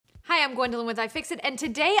Hi, I'm Gwendolyn with iFixit, and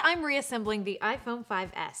today I'm reassembling the iPhone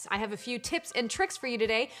 5S. I have a few tips and tricks for you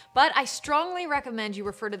today, but I strongly recommend you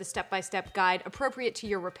refer to the step-by-step guide appropriate to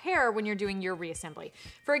your repair when you're doing your reassembly.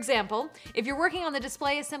 For example, if you're working on the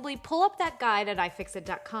display assembly, pull up that guide at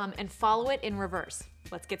iFixit.com and follow it in reverse.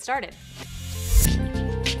 Let's get started.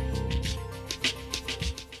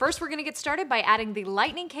 First, we're going to get started by adding the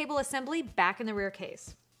lightning cable assembly back in the rear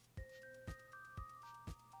case.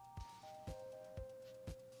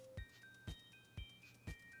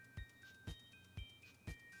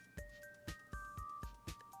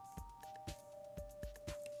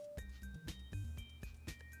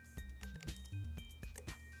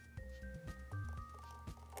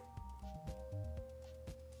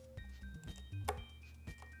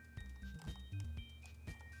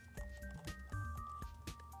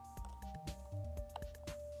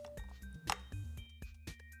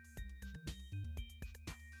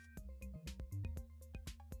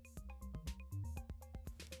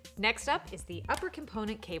 Next up is the upper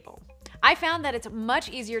component cable. I found that it's much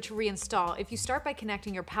easier to reinstall if you start by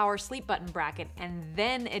connecting your power sleep button bracket and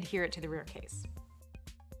then adhere it to the rear case.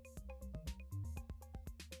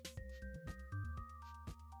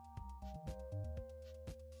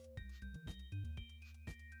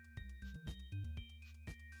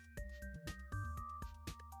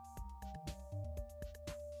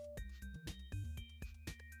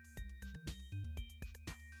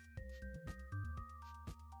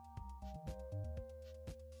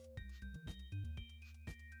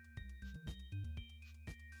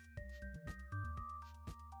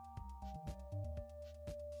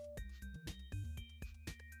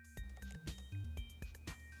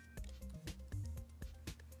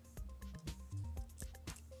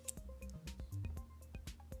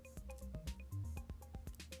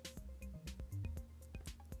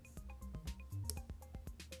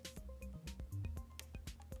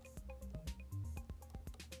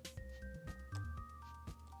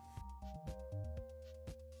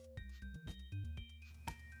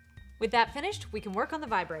 With that finished, we can work on the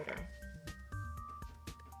vibrator.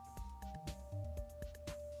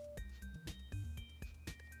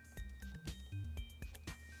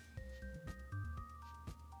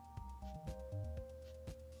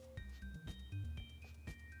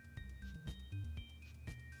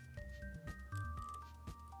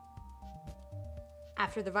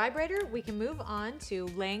 After the vibrator, we can move on to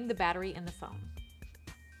laying the battery in the phone.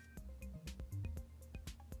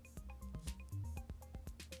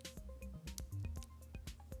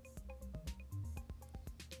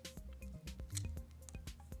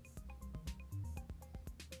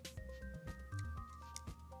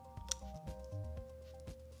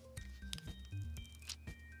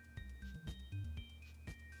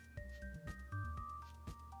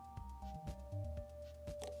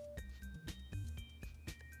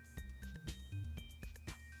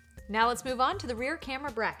 Now let's move on to the rear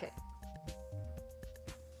camera bracket.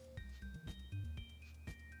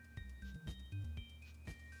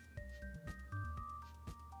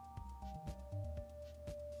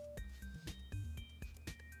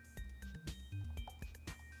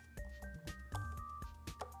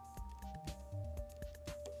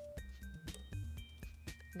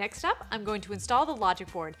 Next up, I'm going to install the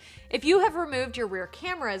logic board. If you have removed your rear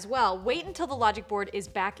camera as well, wait until the logic board is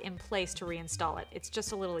back in place to reinstall it. It's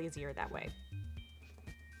just a little easier that way.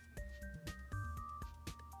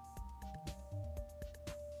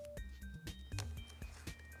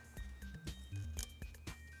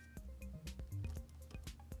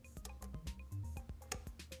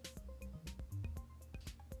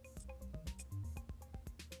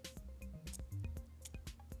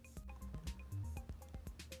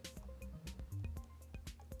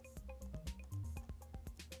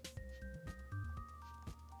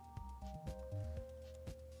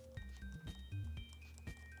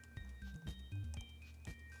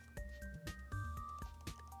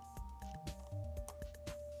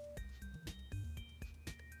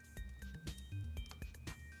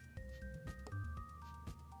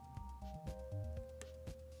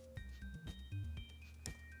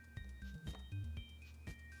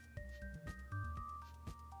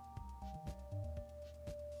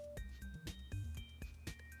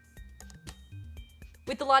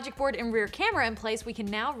 With the logic board and rear camera in place, we can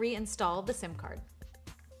now reinstall the SIM card.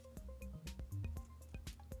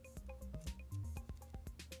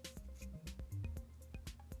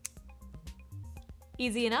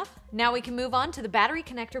 Easy enough. Now we can move on to the battery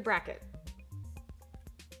connector bracket.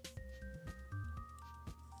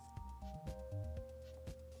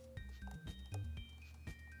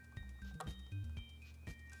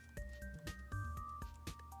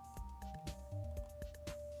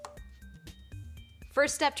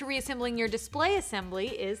 First step to reassembling your display assembly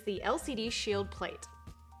is the LCD shield plate.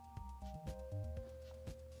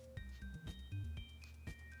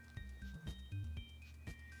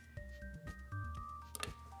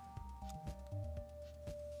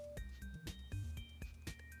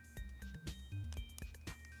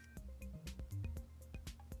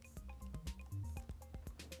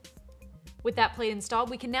 With that plate installed,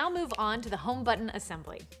 we can now move on to the home button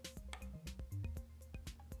assembly.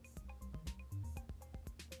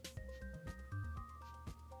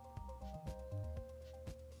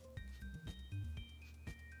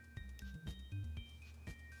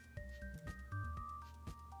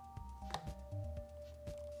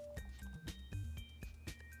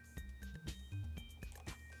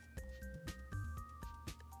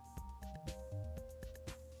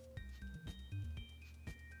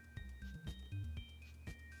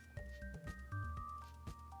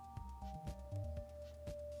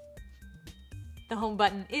 The home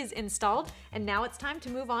button is installed, and now it's time to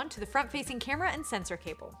move on to the front-facing camera and sensor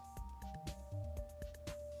cable.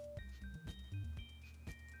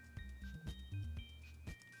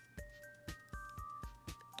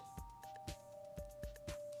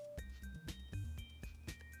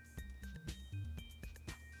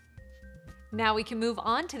 Now we can move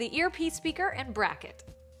on to the earpiece speaker and bracket.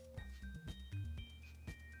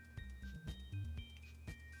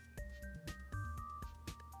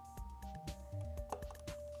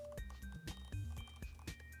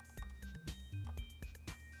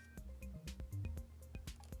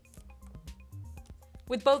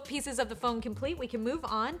 With both pieces of the phone complete, we can move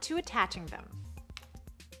on to attaching them.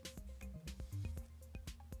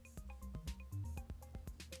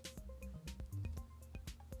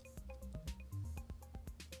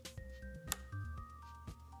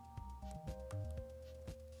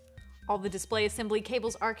 All the display assembly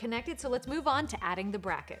cables are connected, so let's move on to adding the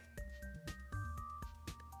bracket.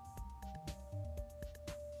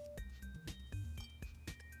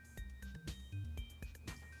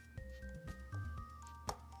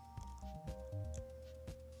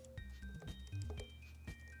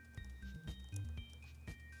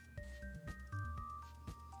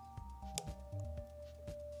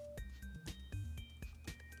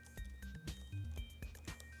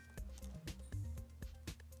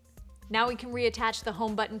 Now we can reattach the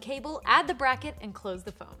home button cable, add the bracket, and close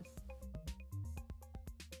the phone.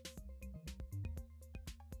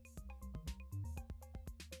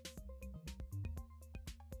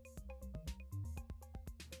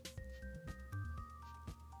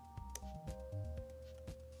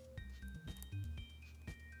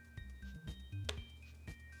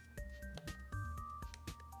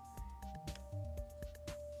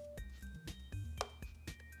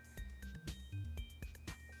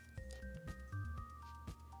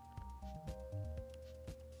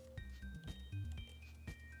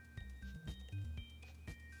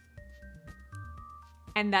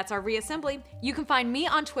 And that's our reassembly. You can find me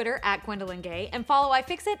on Twitter at Gwendolyn Gay and follow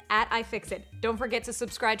iFixit at iFixit. Don't forget to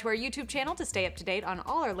subscribe to our YouTube channel to stay up to date on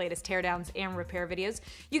all our latest teardowns and repair videos.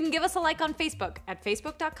 You can give us a like on Facebook at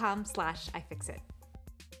facebook.com/iFixit.